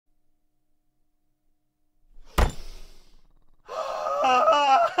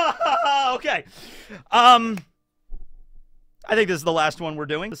Okay. I think this is the last one we're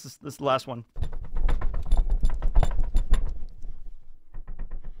doing. This is the last one.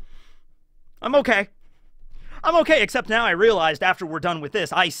 I'm okay. I'm okay, except now I realized after we're done with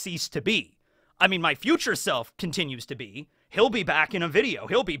this, I cease to be. I mean, my future self continues to be. He'll be back in a video.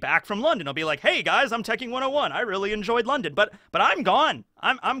 He'll be back from London. He'll be like, hey guys, I'm Tekking 101. I really enjoyed London, but I'm gone.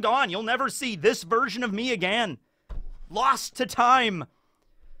 I'm gone. You'll never see this version of me again. Lost to time.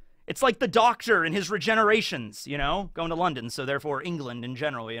 It's like the Doctor in his regenerations, you know, going to London, so therefore England in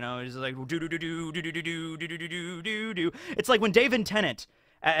general, you know, he's like do-do-do-do-do-do-do-do-do-do-do-do. It's like when David Tennant,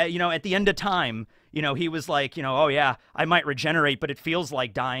 you know, at the end of time, you know, he was like, you know, oh yeah, I might regenerate, but it feels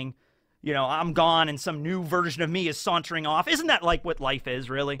like dying. You know, I'm gone and some new version of me is sauntering off. Isn't that like what life is,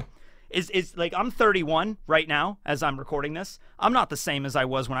 really? Is like, I'm 31 right now as I'm recording this. I'm not the same as I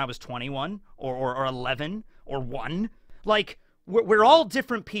was when I was 21 or 11 or 1. Like, we're all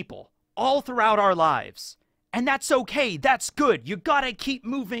different people all throughout our lives. And that's okay. That's good. You gotta keep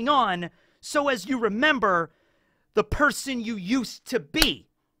moving on so as you remember the person you used to be.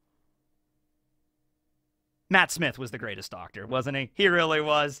 Matt Smith was the greatest Doctor, wasn't he? He really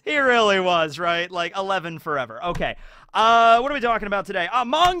was. He really was, right? Like 11 forever. Okay. What are we talking about today?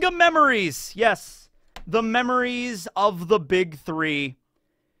 Manga memories. Yes. The memories of the big three.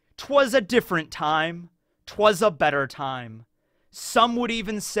 'Twas a different time. 'Twas a better time. Some would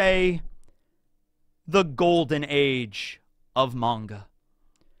even say the golden age of manga.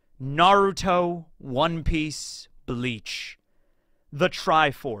 Naruto, One Piece, Bleach. The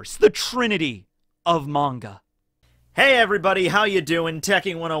Triforce, the Trinity of manga. Hey everybody, how you doing?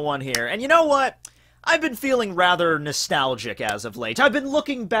 Tekking 101 here. And you know what? I've been feeling rather nostalgic as of late. I've been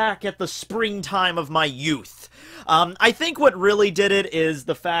looking back at the springtime of my youth. I think what really did it is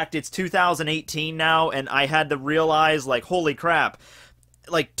the fact it's 2018 now, and I had to realize, like, holy crap,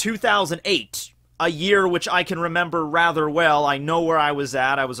 like 2008, a year which I can remember rather well. I know where I was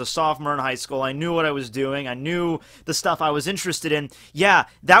at. I was a sophomore in high school. I knew what I was doing. I knew the stuff I was interested in. Yeah,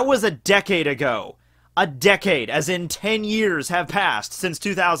 that was a decade ago. A decade, as in 10 years have passed since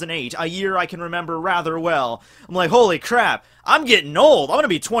 2008, a year I can remember rather well. I'm like, holy crap, I'm getting old. I'm gonna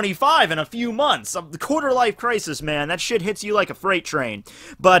be 25 in a few months. The quarter-life crisis, man. That shit hits you like a freight train.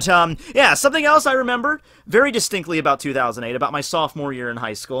 But, yeah, something else I remembered very distinctly about 2008, about my sophomore year in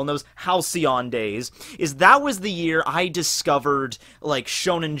high school, and those halcyon days, is that was the year I discovered, like,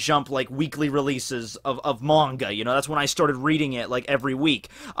 Shonen Jump, like, weekly releases of manga. You know, that's when I started reading it, like, every week.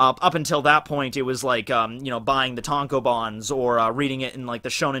 Up until that point, it was like, you know, buying the tankobons or reading it in, like, the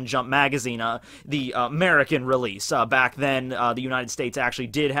Shonen Jump magazine, the American release. Back then, the United States actually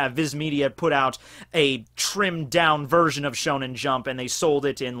did have Viz Media put out a trimmed-down version of Shonen Jump, and they sold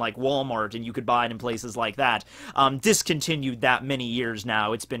it in, like, Walmart, and you could buy it in places like that. Discontinued that many years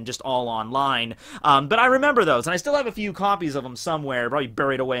now. It's been just all online. But I remember those, and I still have a few copies of them somewhere, probably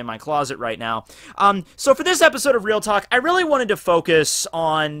buried away in my closet right now. So for this episode of Real Talk, I really wanted to focus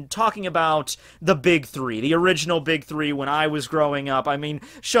on talking about the big three, the original big three when I was growing up. I mean,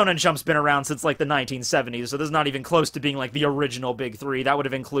 Shonen Jump's been around since, like, the 1970s, so this is not even close to being, like, the original big three. That would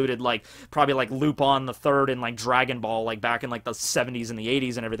have included, like, probably, like, Lupin the Third and, like, Dragon Ball, like, back in, like, the 70s and the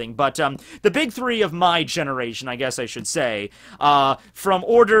 80s and everything. But, the big three of my generation, I guess I should say,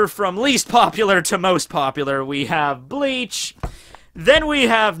 from least popular to most popular, we have Bleach, then we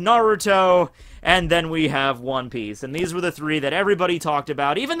have Naruto, and then we have One Piece. And these were the three that everybody talked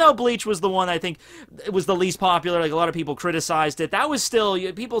about. Even though Bleach was the one I think it was the least popular, like a lot of people criticized it, that was still,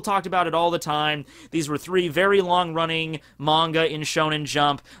 people talked about it all the time. These were three very long-running manga in Shonen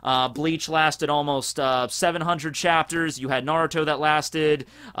Jump. Bleach lasted almost 700 chapters. You had Naruto that lasted,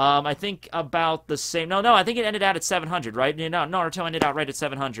 I think, about the same. No, I think it ended out at 700, right? No, Naruto ended out right at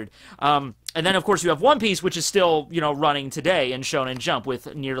 700. And then, of course, you have One Piece, which is still, you know, running today in Shonen Jump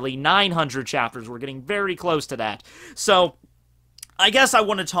with nearly 900 chapters. We're getting very close to that. So, I guess I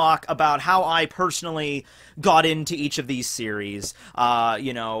want to talk about how I personally got into each of these series,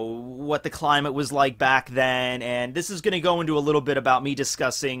 you know, what the climate was like back then, and this is going to go into a little bit about me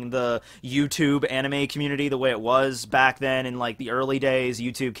discussing the YouTube anime community the way it was back then in, like, the early days.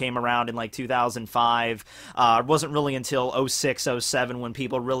 YouTube came around in, like, 2005. It wasn't really until 06, 07 when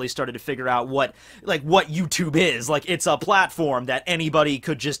people really started to figure out what YouTube is. Like, it's a platform that anybody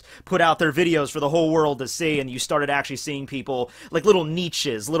could just put out their videos for the whole world to see, and you started actually seeing people, like, little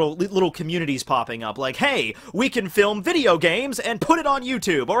niches, little communities popping up, like, hey, we can film video games and put it on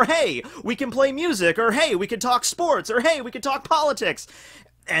YouTube, or hey, we can play music, or hey, we can talk sports, or hey, we can talk politics.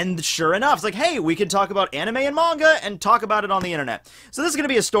 And sure enough, it's like, hey, we can talk about anime and manga and talk about it on the internet. So this is going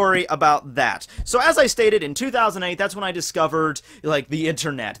to be a story about that. So as I stated, in 2008, that's when I discovered, like, the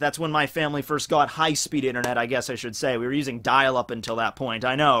internet. That's when my family first got high-speed internet, I guess I should say. We were using dial-up until that point.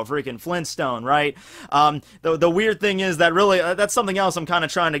 I know, freaking Flintstone, right? The weird thing is that really, that's something else I'm kind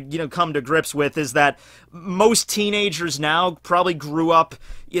of trying to, you know, come to grips with, is that most teenagers now probably grew up,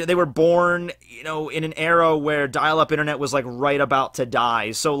 you know, they were born, you know, in an era where dial-up internet was, like, right about to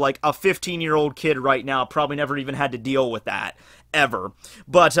die. So, like, a 15-year-old kid right now probably never even had to deal with that. Ever.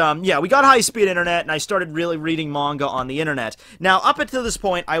 But, yeah, we got high-speed internet, and I started really reading manga on the internet. Now, up until this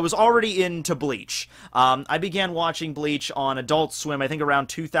point, I was already into Bleach. I began watching Bleach on Adult Swim, I think around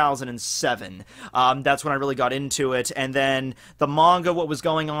 2007. That's when I really got into it, and then the manga, what was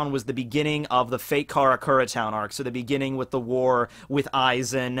going on was the beginning of the Fate Karakura Town arc, so the beginning with the war with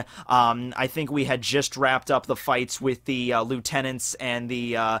Aizen. I think we had just wrapped up the fights with the lieutenants and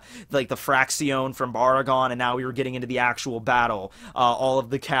the, like, the Fraction from Baragon, and now we were getting into the actual battle. All of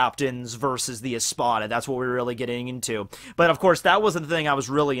the captains versus the Espada. That's what we were really getting into. But of course, that wasn't the thing I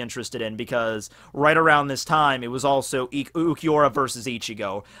was really interested in, because right around this time, it was also Ukiura versus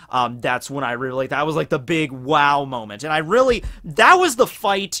Ichigo. That's when I really, that was like the big wow moment. And I really, that was the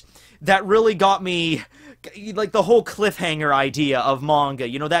fight that really got me, like, the whole cliffhanger idea of manga,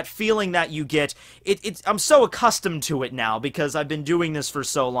 you know, that feeling that you get, I'm so accustomed to it now, because I've been doing this for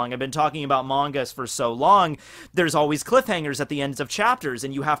so long, I've been talking about mangas for so long, there's always cliffhangers at the ends of chapters,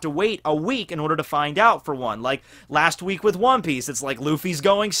 and you have to wait a week in order to find out for one. Like, last week with One Piece, it's like, Luffy's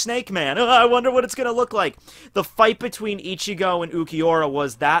going Snake Man, I wonder what it's gonna look like. The fight between Ichigo and Ukiura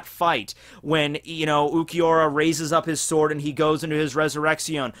was that fight, when, you know, Ukiura raises up his sword and he goes into his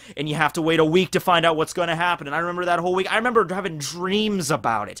resurrection, and you have to wait a week to find out what's gonna happen. And I remember that whole week. I remember having dreams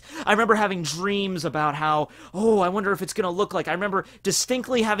about it. I remember having dreams about how, oh, I wonder if it's going to look like. I remember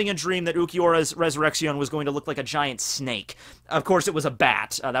distinctly having a dream that Ukiura's resurrection was going to look like a giant snake. Of course, it was a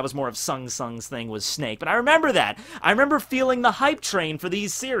bat. That was more of Sung Sung's thing, was snake. But I remember that. I remember feeling the hype train for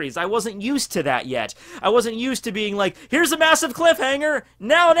these series. I wasn't used to that yet. I wasn't used to being like, here's a massive cliffhanger,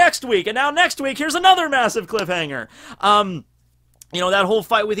 now next week, and now next week, here's another massive cliffhanger. You know, that whole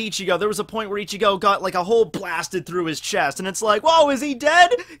fight with Ichigo, there was a point where Ichigo got, like, a hole blasted through his chest, and it's like, whoa, is he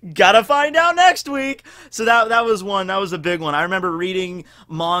dead? Gotta find out next week! So that was one, that was a big one. I remember reading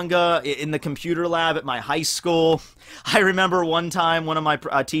manga in the computer lab at my high school. I remember one time one of my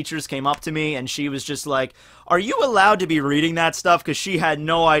teachers came up to me, and she was just like, are you allowed to be reading that stuff? Because she had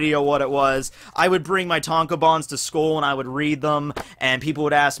no idea what it was. I would bring my tankobons to school, and I would read them, and people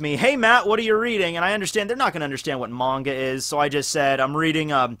would ask me, hey, Matt, what are you reading? And I understand they're not going to understand what manga is, so I just said, I'm reading,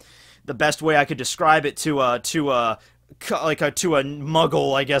 the best way I could describe it to a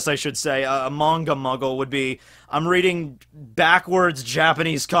muggle, I guess I should say, a manga muggle would be, I'm reading backwards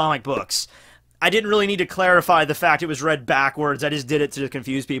Japanese comic books. I didn't really need to clarify the fact it was read backwards. I just did it to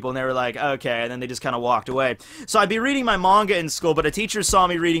confuse people, and they were like, okay, and then they just kind of walked away. So I'd be reading my manga in school, but a teacher saw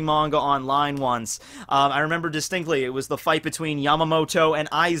me reading manga online once. I remember distinctly, it was the fight between Yamamoto and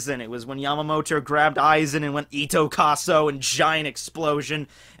Aizen. It was when Yamamoto grabbed Aizen and went Ito Kaso and giant explosion,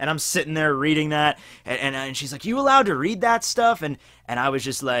 and I'm sitting there reading that, and she's like, you allowed to read that stuff? And I was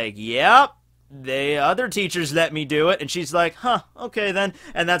just like, yep. The other teachers let me do it, and she's like, huh, okay then,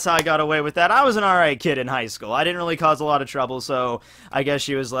 and that's how I got away with that. I was an alright kid in high school. I didn't really cause a lot of trouble, so I guess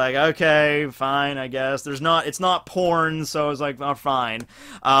she was like, okay, fine, I guess. It's not porn, so I was like, oh, fine.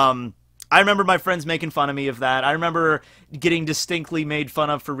 I remember my friends making fun of me of that. I remember getting distinctly made fun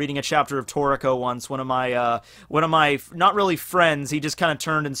of for reading a chapter of Toriko once. One of my not really friends, he just kind of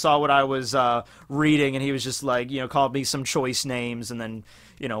turned and saw what I was reading, and he was just like, you know, called me some choice names, and then,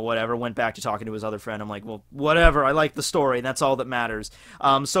 you know, whatever, went back to talking to his other friend. I'm like, well, whatever, I like the story, and that's all that matters.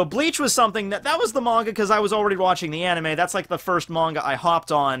 So Bleach was something that was the manga, because I was already watching the anime. That's like the first manga I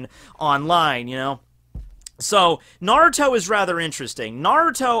hopped on online, you know? So, Naruto is rather interesting.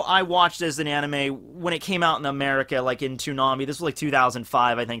 Naruto I watched as an anime when it came out in America, like in Toonami. This was like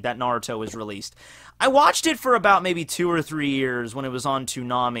 2005, I think, that Naruto was released. I watched it for about maybe 2 or 3 years when it was on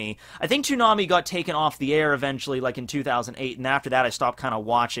Toonami. I think Toonami got taken off the air eventually, like in 2008, and after that I stopped kind of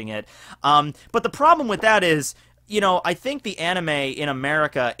watching it. But the problem with that is, you know, I think the anime in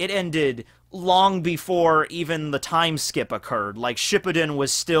America, it ended long before even the time skip occurred. Like, Shippuden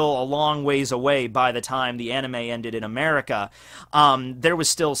was still a long ways away by the time the anime ended in America. There was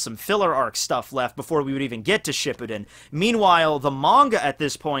still some filler arc stuff left before we would even get to Shippuden. Meanwhile, the manga at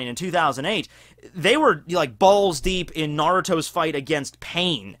this point in 2008, they were like balls deep in Naruto's fight against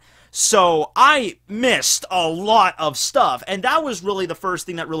Pain. So I missed a lot of stuff, and that was really the first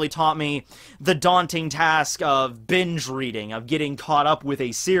thing that really taught me the daunting task of binge reading, of getting caught up with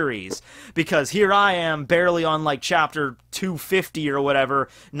a series, because here I am barely on like chapter 250 or whatever.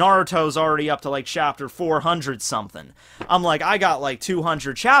 Naruto's already up to like chapter 400 something. I'm like, I got like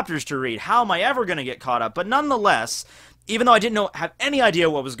 200 chapters to read. How am I ever going to get caught up? But nonetheless, even though I didn't have any idea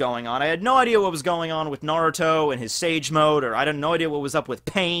what was going on, I had no idea what was going on with Naruto and his Sage Mode, or I had no idea what was up with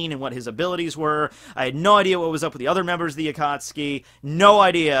Pain and what his abilities were. I had no idea what was up with the other members of the Akatsuki. No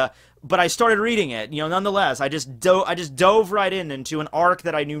idea. But I started reading it, nonetheless. I just dove right into an arc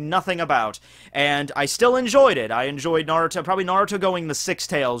that I knew nothing about, and I still enjoyed it. I enjoyed Naruto, probably Naruto going the Six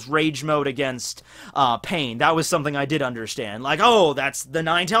Tails, Rage Mode against Pain. That was something I did understand. Like, oh, that's the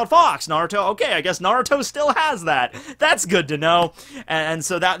Nine-Tailed Fox, Naruto. Okay, I guess Naruto still has that. That's good to know. And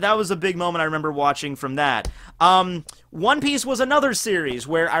so that was a big moment I remember watching from that. One Piece was another series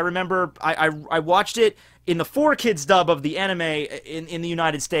where I remember I watched it in the 4Kids dub of the anime in the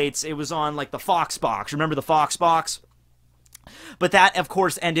United States. It was on, like, the Fox Box. Remember the Fox Box? But that, of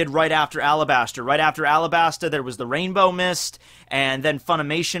course, ended right after Alabasta. Right after Alabasta, there was the Rainbow Mist, and then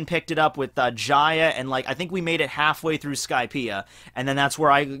Funimation picked it up with Jaya, and, like, I think we made it halfway through Skypiea, and then that's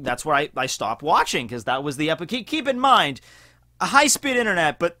where I stopped watching, because that was the epic. Keep in mind, a high-speed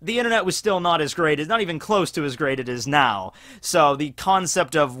internet, but the internet was still not as great. It's not even close to as great as it is now. So the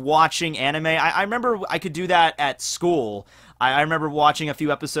concept of watching anime, I remember I could do that at school. I remember watching a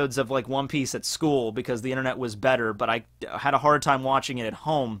few episodes of, like, One Piece at school because the internet was better, but I had a hard time watching it at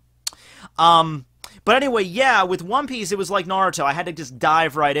home. But anyway, yeah, with One Piece, it was like Naruto. I had to just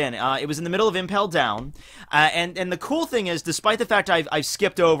dive right in. It was in the middle of Impel Down, and the cool thing is, despite the fact I've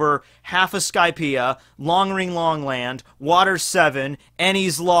skipped over half of Skypiea, Long Ring Long Land, Water 7,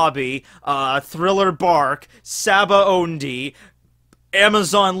 Enies Lobby, Thriller Bark, Saba Ondi,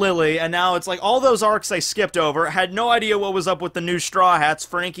 Amazon Lily, and now it's like all those arcs I skipped over. Had no idea what was up with the new Straw Hats,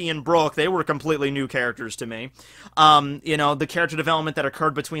 Frankie and Brooke. They were completely new characters to me. The character development that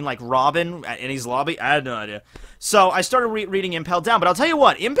occurred between, like, Robin and his lobby, I had no idea. So I started reading Impel Down, but I'll tell you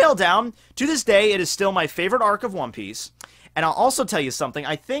what, Impel Down, to this day, it is still my favorite arc of One Piece. And I'll also tell you something,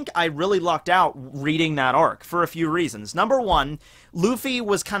 I think I really lucked out reading that arc for a few reasons. Number one, Luffy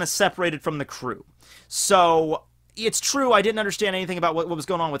was kind of separated from the crew. So it's true, I didn't understand anything about what was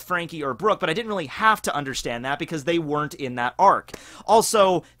going on with Frankie or Brooke, but I didn't really have to understand that because they weren't in that arc.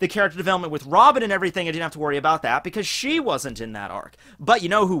 Also, the character development with Robin and everything, I didn't have to worry about that because she wasn't in that arc. But you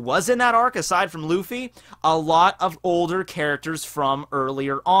know who was in that arc, aside from Luffy? A lot of older characters from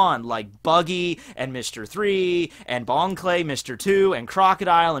earlier on, like Buggy and Mr. 3, and Bon Clay, Mr. 2, and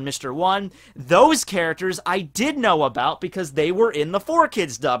Crocodile and Mr. 1. Those characters I did know about because they were in the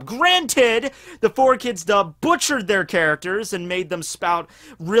 4Kids dub. Granted, the 4Kids dub butchered their characters and made them spout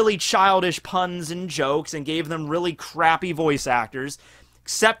really childish puns and jokes and gave them really crappy voice actors,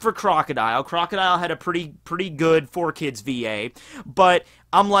 except for Crocodile. Crocodile had a pretty good 4Kids VA, but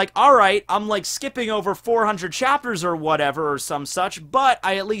I'm like, alright, I'm like skipping over 400 chapters or whatever or some such, but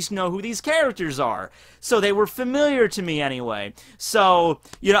I at least know who these characters are. So they were familiar to me anyway. So,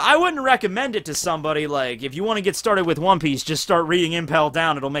 I wouldn't recommend it to somebody. Like, if you want to get started with One Piece, just start reading Impel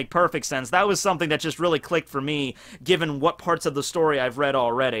Down. It'll make perfect sense. That was something that just really clicked for me, given what parts of the story I've read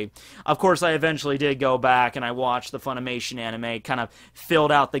already. Of course, I eventually did go back and I watched the Funimation anime, kind of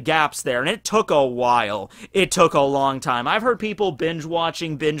filled out the gaps there, and it took a while. It took a long time. I've heard people binge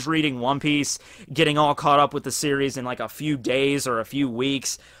reading One Piece, getting all caught up with the series in like a few days or a few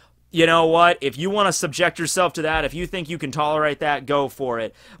weeks. You know what? If you want to subject yourself to that, if you think you can tolerate that, go for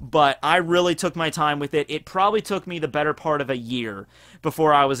it. But I really took my time with it. It probably took me the better part of a year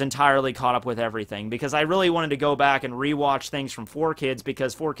before I was entirely caught up with everything, because I really wanted to go back and rewatch things from 4Kids,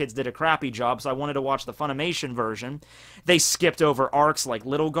 because 4Kids did a crappy job, so I wanted to watch the Funimation version. They skipped over arcs like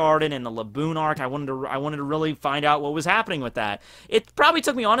Little Garden and the Laboon arc. I wanted to really find out what was happening with that. It probably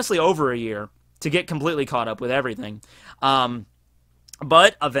took me, honestly, over a year to get completely caught up with everything.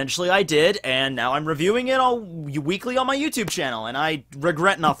 But eventually I did, and now I'm reviewing it all weekly on my YouTube channel, and I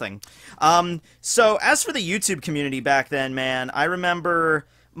regret nothing. So as for the YouTube community back then, man, I remember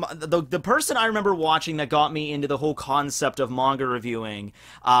the person I remember watching that got me into the whole concept of manga reviewing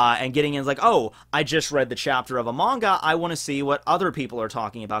and getting in, like, oh, I just read the chapter of a manga, I want to see what other people are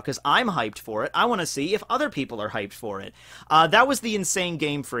talking about, because I'm hyped for it. I want to see if other people are hyped for it. That was the Insane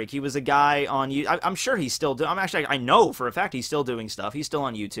Game Freak. He was a guy on YouTube. I'm sure he's still doing, I know for a fact he's still doing stuff. He's still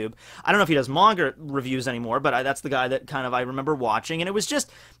on YouTube. I don't know if he does manga reviews anymore, but that's the guy that kind of I remember watching, and it was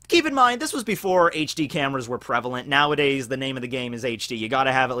just, keep in mind, this was before HD cameras were prevalent. Nowadays, the name of the game is HD. You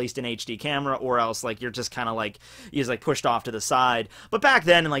gotta have have at least an HD camera, or else like you're just kind of like you're like pushed off to the side. But back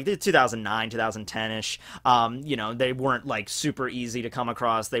then in like 2009, 2010ish, you know, they weren't like super easy to come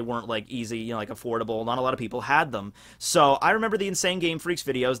across. They weren't like easy, you know, like affordable. Not a lot of people had them. So I remember the Insane Game Freaks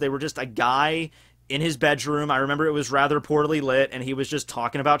videos. They were just a guy in his bedroom. I remember it was rather poorly lit, and he was just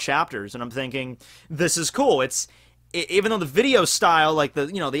talking about chapters, and I'm thinking, this is cool. Even though the video style, like the,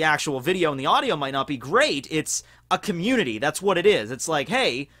 you know, the actual video and the audio might not be great, it's a community. That's what it is. It's like,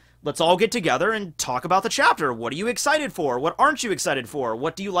 hey, let's all get together and talk about the chapter. What are you excited for? What aren't you excited for?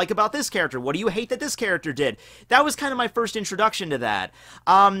 What do you like about this character? What do you hate that this character did? That was kind of my first introduction to that.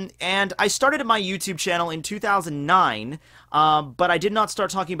 And I started my YouTube channel in 2009, but I did not start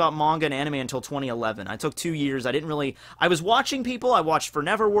talking about manga and anime until 2011. I took 2 years. I was watching people. I watched For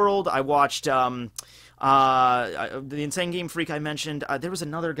Neverworld. I watched the Insane Game Freak I mentioned. There was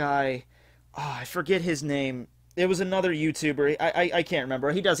another guy. Oh, I forget his name. It was another YouTuber. I can't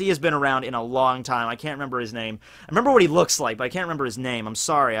remember. He has been around in a long time. I can't remember his name. I remember what he looks like, but I can't remember his name. I'm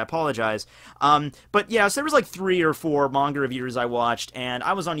sorry. I apologize. But yeah, so there was like 3 or 4 manga reviewers I watched, and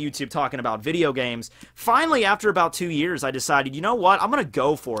I was on YouTube talking about video games. Finally, after about 2 years, I decided, you know what? I'm going to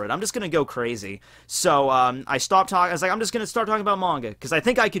go for it. I'm just going to go crazy. So I stopped talking. I was like, I'm just going to start talking about manga, because I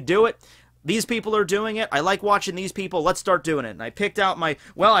think I could do it. These people are doing it. I like watching these people. Let's start doing it. And I picked out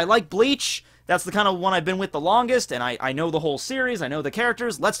I like Bleach. That's the kind of one I've been with the longest, and I know the whole series, I know the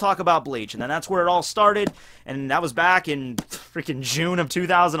characters, let's talk about Bleach. And then that's where it all started, and that was back in freaking June of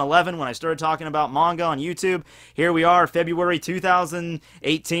 2011 when I started talking about manga on YouTube. Here we are, February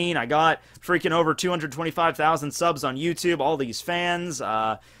 2018, I got freaking over 225,000 subs on YouTube, all these fans,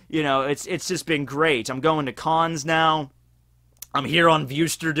 you know, it's just been great. I'm going to cons now. I'm here on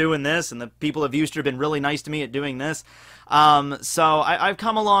Viewster doing this, and the people of Viewster have been really nice to me at doing this. So I've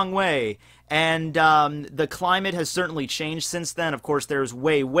come a long way. And the climate has certainly changed since then. Of course, there's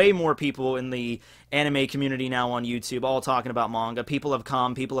way, way more people in the anime community now on YouTube, all talking about manga. People have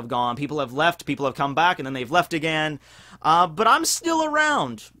come, people have gone, people have left, people have come back, and then they've left again. But I'm still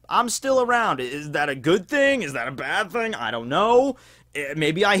around. I'm still around. Is that a good thing? Is that a bad thing? I don't know.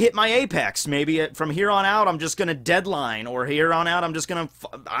 Maybe I hit my apex. Maybe from here on out, I'm just going to deadline. Or here on out, I'm just going to...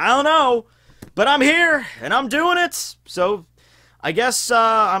 I don't know. But I'm here, and I'm doing it. So... I guess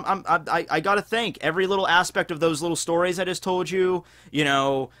I gotta thank every little aspect of those little stories I just told you. You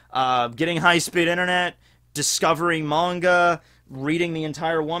know, getting high-speed internet, discovering manga, reading the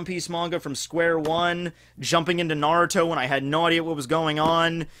entire One Piece manga from square one, jumping into Naruto when I had no idea what was going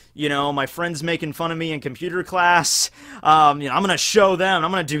on. You know, my friends making fun of me in computer class. You know, I'm gonna show them.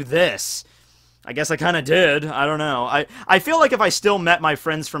 I'm gonna do this. I guess I kind of did. I don't know. I feel like if I still met my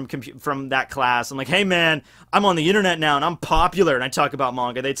friends from that class, I'm like, hey man, I'm on the internet now and I'm popular and I talk about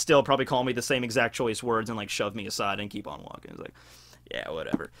manga, they'd still probably call me the same exact choice words and like shove me aside and keep on walking. It's like, yeah,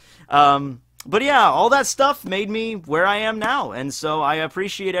 whatever. But yeah, all that stuff made me where I am now, and so I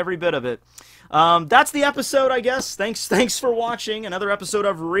appreciate every bit of it. That's the episode, I guess. Thanks for watching another episode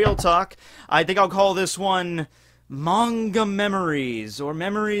of Real Talk. I think I'll call this one Manga Memories, or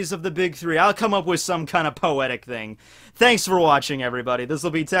Memories of the Big Three. I'll come up with some kind of poetic thing. Thanks for watching, everybody. This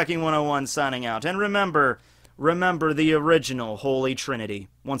will be Tekking 101 signing out. And remember the original Holy Trinity.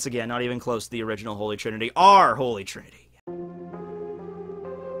 Once again, not even close to the original Holy Trinity. Our Holy Trinity.